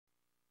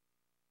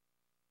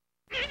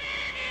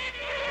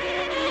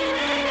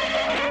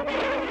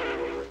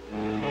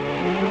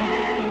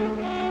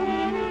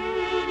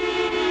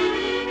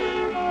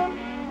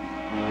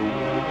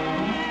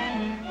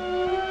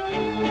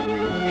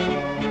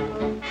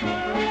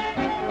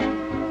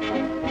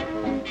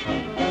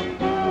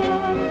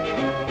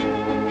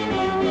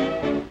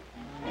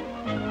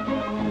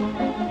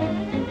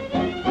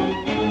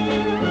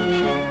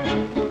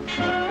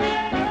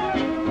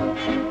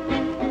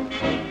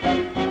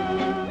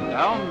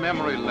Down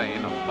memory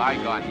lane of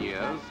bygone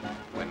years,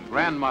 when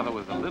grandmother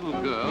was a little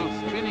girl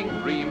spinning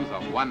dreams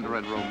of wonder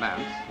and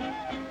romance,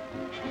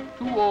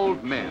 two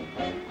old men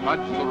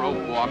trudged the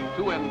rope walk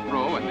to and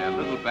fro in their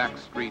little back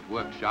street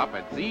workshop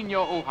at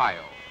Xenia,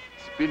 Ohio,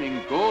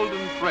 spinning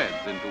golden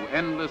threads into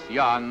endless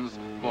yarns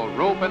for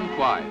rope and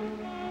twine.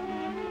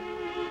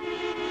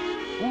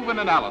 Hooven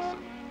and Allison,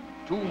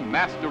 two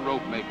master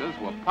rope makers,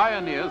 were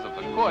pioneers of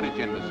the cordage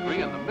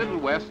industry in the Middle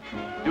West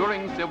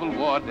during Civil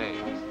War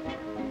days.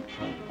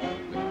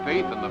 With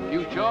faith in the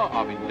future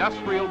of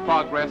industrial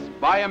progress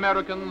by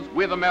Americans,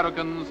 with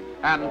Americans,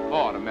 and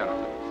for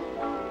Americans.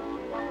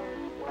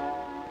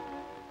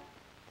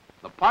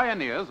 The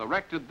pioneers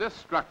erected this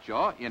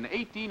structure in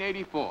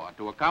 1884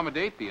 to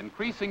accommodate the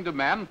increasing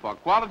demand for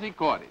quality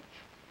cordage.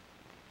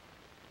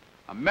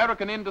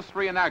 American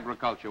industry and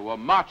agriculture were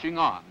marching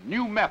on.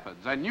 New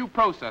methods and new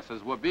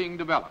processes were being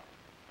developed.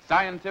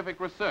 Scientific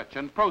research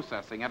and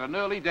processing at an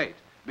early date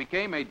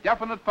became a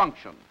definite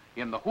function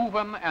in the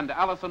Hooven and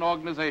Allison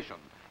organization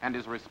and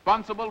is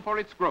responsible for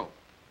its growth.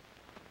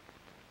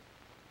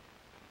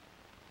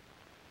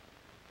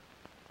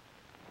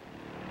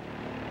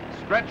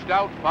 Stretched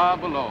out far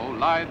below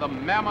lie the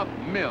mammoth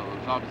mills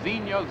of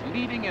Xenia's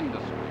leading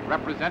industry,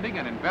 representing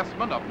an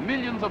investment of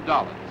millions of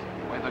dollars,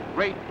 where the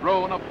great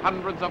drone of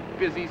hundreds of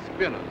busy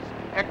spinners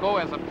echo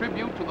as a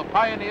tribute to the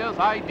pioneers'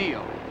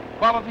 ideal,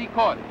 quality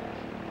cordage,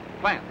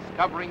 plants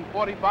covering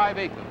 45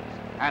 acres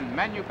and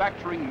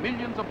manufacturing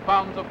millions of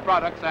pounds of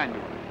products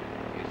annually,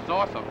 a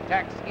source of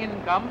tax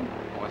income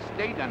for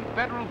state and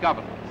federal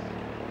governments.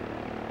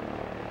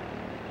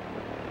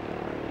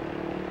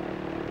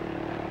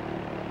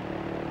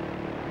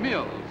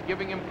 Mills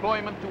giving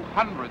employment to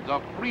hundreds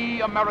of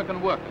free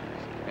American workers,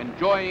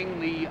 enjoying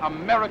the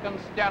American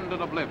standard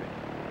of living.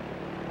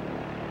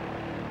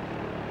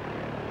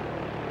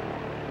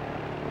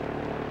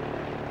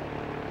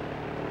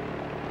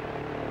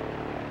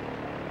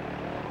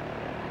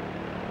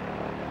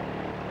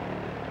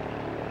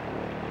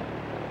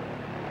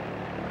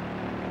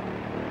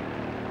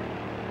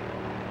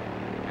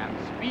 And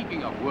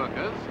speaking of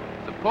workers,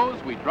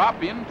 suppose we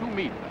drop in to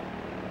meet them.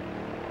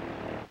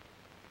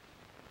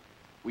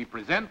 We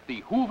present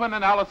the Hooven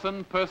and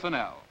Allison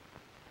personnel.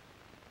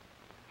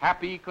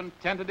 Happy,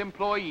 contented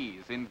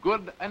employees in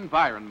good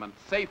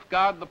environments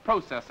safeguard the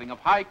processing of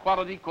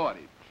high-quality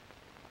cordage.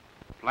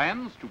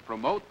 Plans to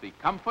promote the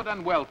comfort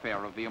and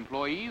welfare of the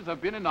employees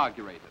have been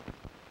inaugurated.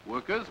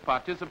 Workers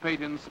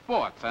participate in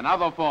sports and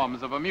other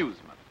forms of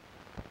amusement.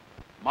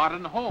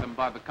 Modern homes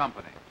by the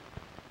company.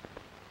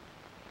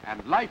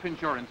 And life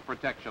insurance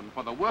protection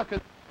for the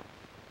workers.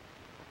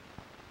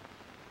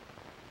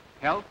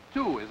 Health,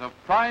 too, is of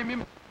prime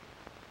importance.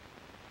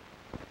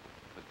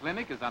 The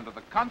clinic is under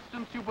the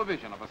constant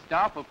supervision of a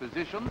staff of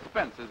physicians.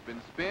 Expense has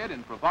been spared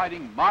in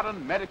providing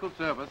modern medical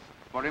service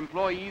for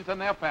employees and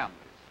their families.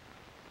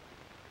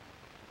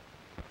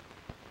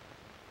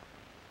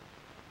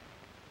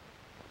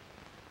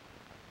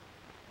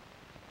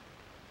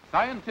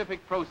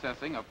 Scientific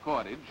processing of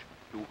cordage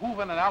to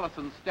Hooven and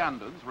Allison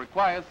standards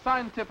requires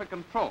scientific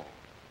control.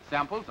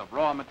 Samples of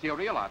raw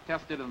material are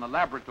tested in the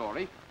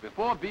laboratory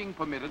before being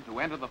permitted to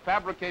enter the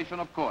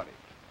fabrication of cordage.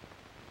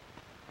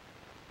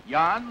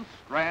 Yarns,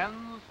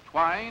 strands,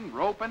 twine,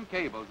 rope, and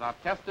cables are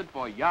tested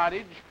for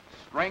yardage,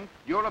 strength,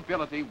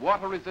 durability,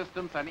 water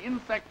resistance, and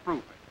insect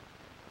proofing.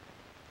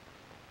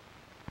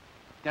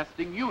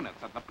 Testing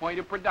units at the point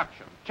of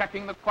production,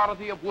 checking the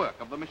quality of work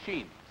of the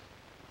machines.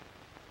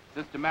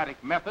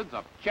 Systematic methods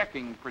of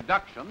checking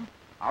production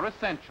are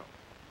essential,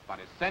 but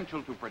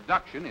essential to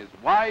production is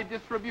wide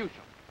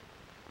distribution.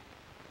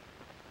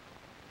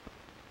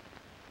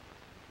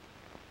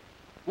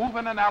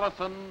 Hooven and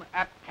Allison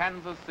at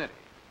Kansas City.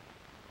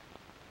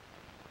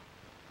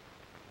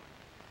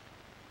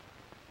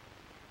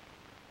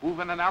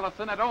 Hooven and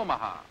Allison at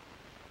Omaha.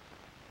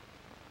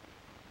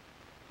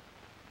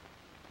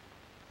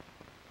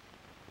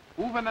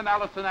 Hooven and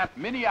Allison at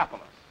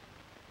Minneapolis.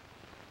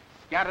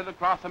 Scattered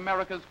across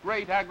America's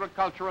great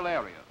agricultural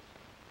areas,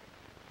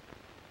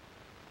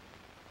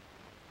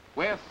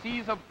 where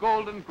seas of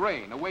golden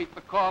grain await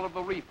the call of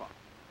the reaper.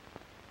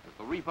 As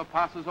the reaper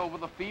passes over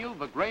the field,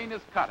 the grain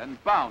is cut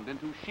and bound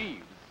into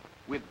sheaves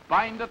with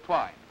binder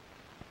twine.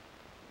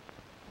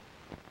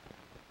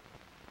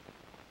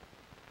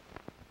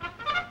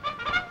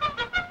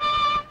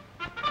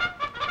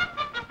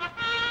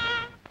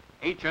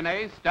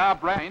 H&A Star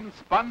brand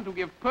spun to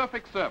give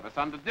perfect service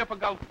under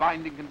difficult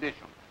binding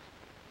conditions.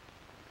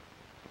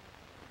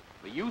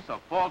 The use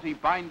of faulty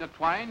binder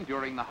twine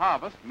during the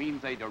harvest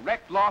means a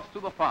direct loss to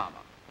the farmer.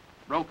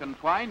 Broken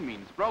twine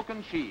means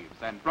broken sheaves,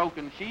 and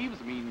broken sheaves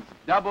means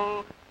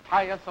double,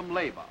 tiresome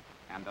labor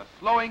and a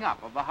slowing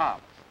up of the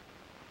harvest.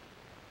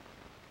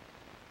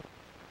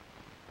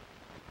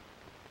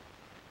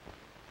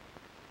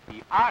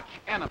 The arch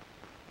enemy,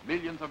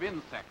 millions of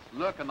insects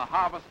lurk in the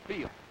harvest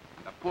field,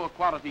 and the poor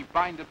quality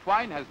binder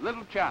twine has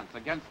little chance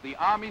against the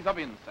armies of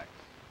insects.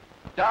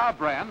 Star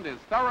brand is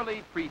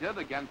thoroughly treated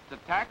against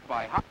attack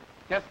by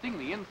testing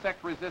the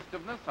insect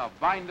resistiveness of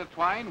binder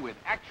twine with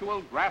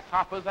actual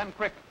grasshoppers and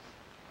crickets.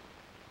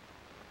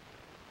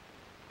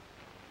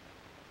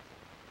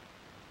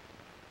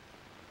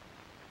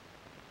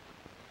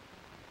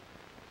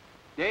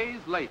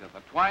 Days later,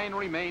 the twine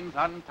remains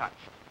untouched.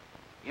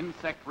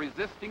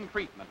 Insect-resisting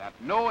treatment at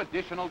no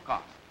additional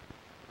cost.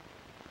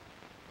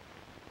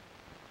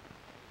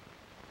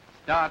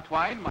 Star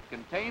twine must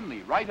contain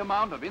the right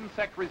amount of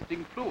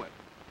insect-resisting fluid.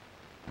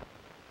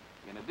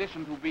 In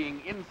addition to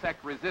being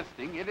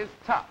insect-resisting, it is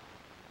tough,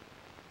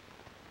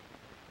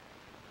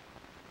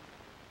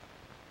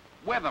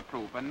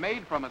 weatherproof, and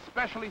made from a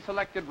specially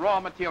selected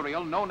raw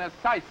material known as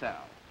sisal.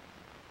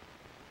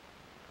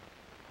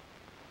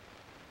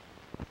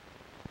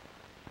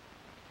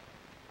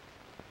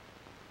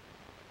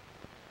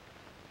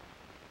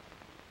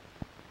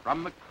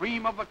 From the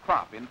cream of the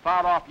crop in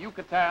far-off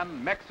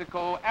Yucatan,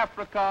 Mexico,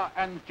 Africa,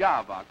 and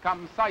Java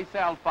comes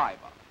sisal fiber.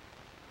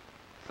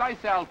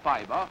 Sisal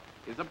fiber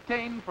is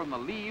obtained from the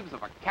leaves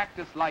of a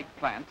cactus-like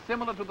plant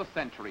similar to the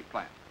century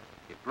plant.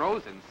 It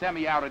grows in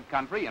semi-arid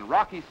country and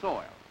rocky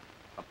soil.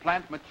 The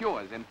plant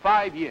matures in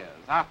 5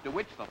 years, after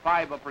which the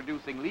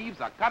fiber-producing leaves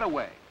are cut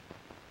away.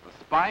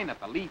 The spine at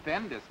the leaf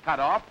end is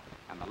cut off,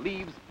 and the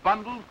leaves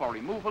bundled for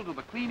removal to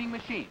the cleaning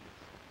machines.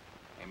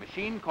 A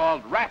machine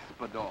called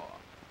raspador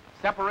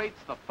separates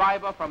the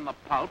fiber from the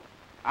pulp,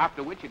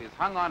 after which it is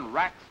hung on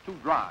racks to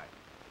dry.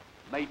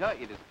 Later,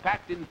 it is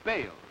packed in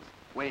bales,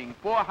 weighing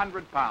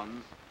 400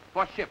 pounds,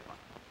 for shipment.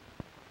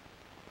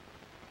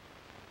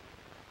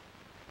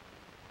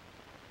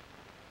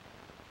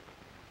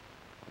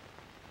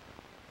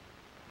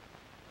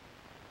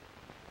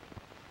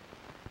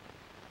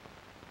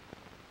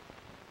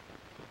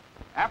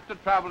 After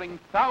traveling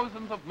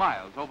thousands of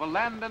miles over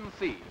land and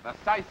sea, the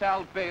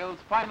sisal bales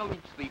finally reach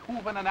the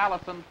Hooven and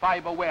Allison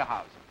fiber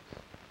warehouses.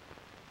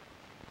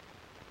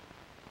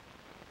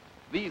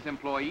 These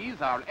employees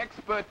are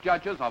expert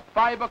judges of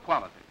fiber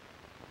quality.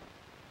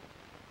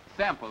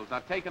 Samples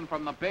are taken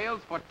from the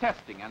bales for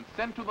testing and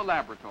sent to the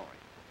laboratory.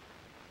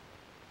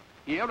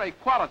 Here, a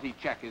quality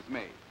check is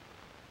made.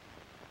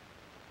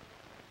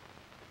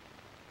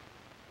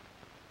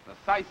 The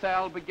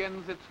sisal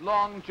begins its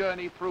long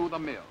journey through the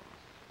mills,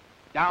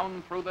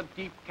 down through the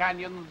deep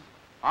canyons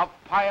of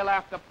pile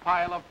after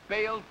pile of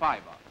baled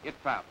fiber. It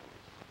travels.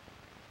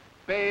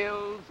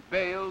 Bales,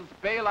 bales,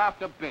 bale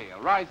after bale,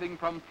 rising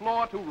from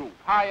floor to roof,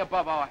 high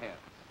above our heads.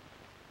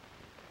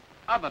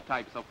 Other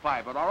types of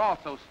fiber are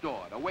also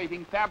stored,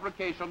 awaiting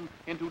fabrication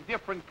into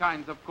different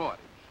kinds of cordage.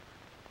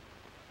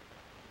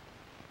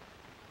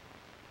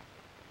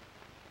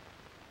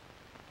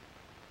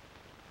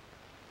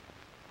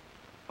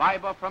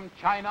 Fiber from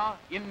China,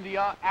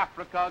 India,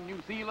 Africa,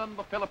 New Zealand,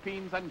 the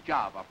Philippines, and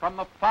Java, from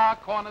the far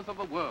corners of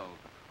the world,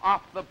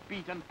 off the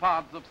beaten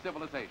paths of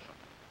civilization.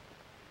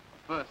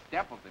 The first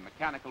step of the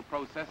mechanical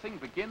processing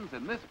begins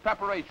in this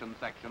preparation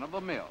section of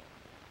the mill.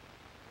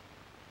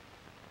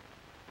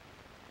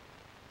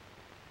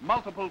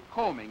 Multiple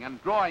combing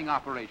and drawing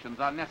operations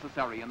are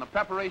necessary in the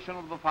preparation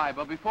of the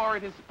fiber before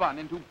it is spun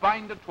into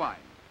binder twine.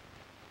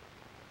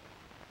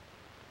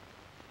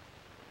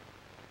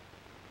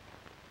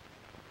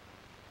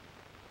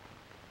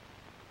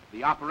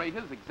 The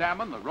operators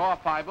examine the raw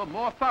fiber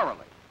more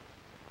thoroughly.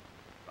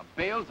 The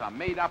bales are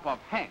made up of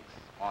hanks,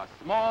 or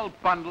small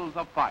bundles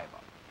of fiber.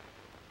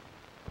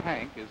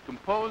 Hank is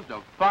composed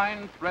of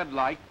fine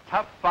thread-like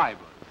tough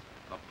fibers.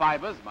 The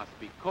fibers must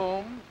be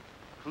combed,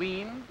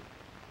 cleaned,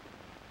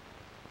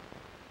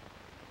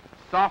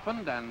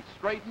 softened and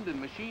straightened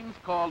in machines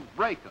called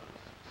breakers,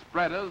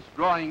 spreaders,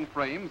 drawing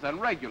frames,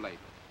 and regulators.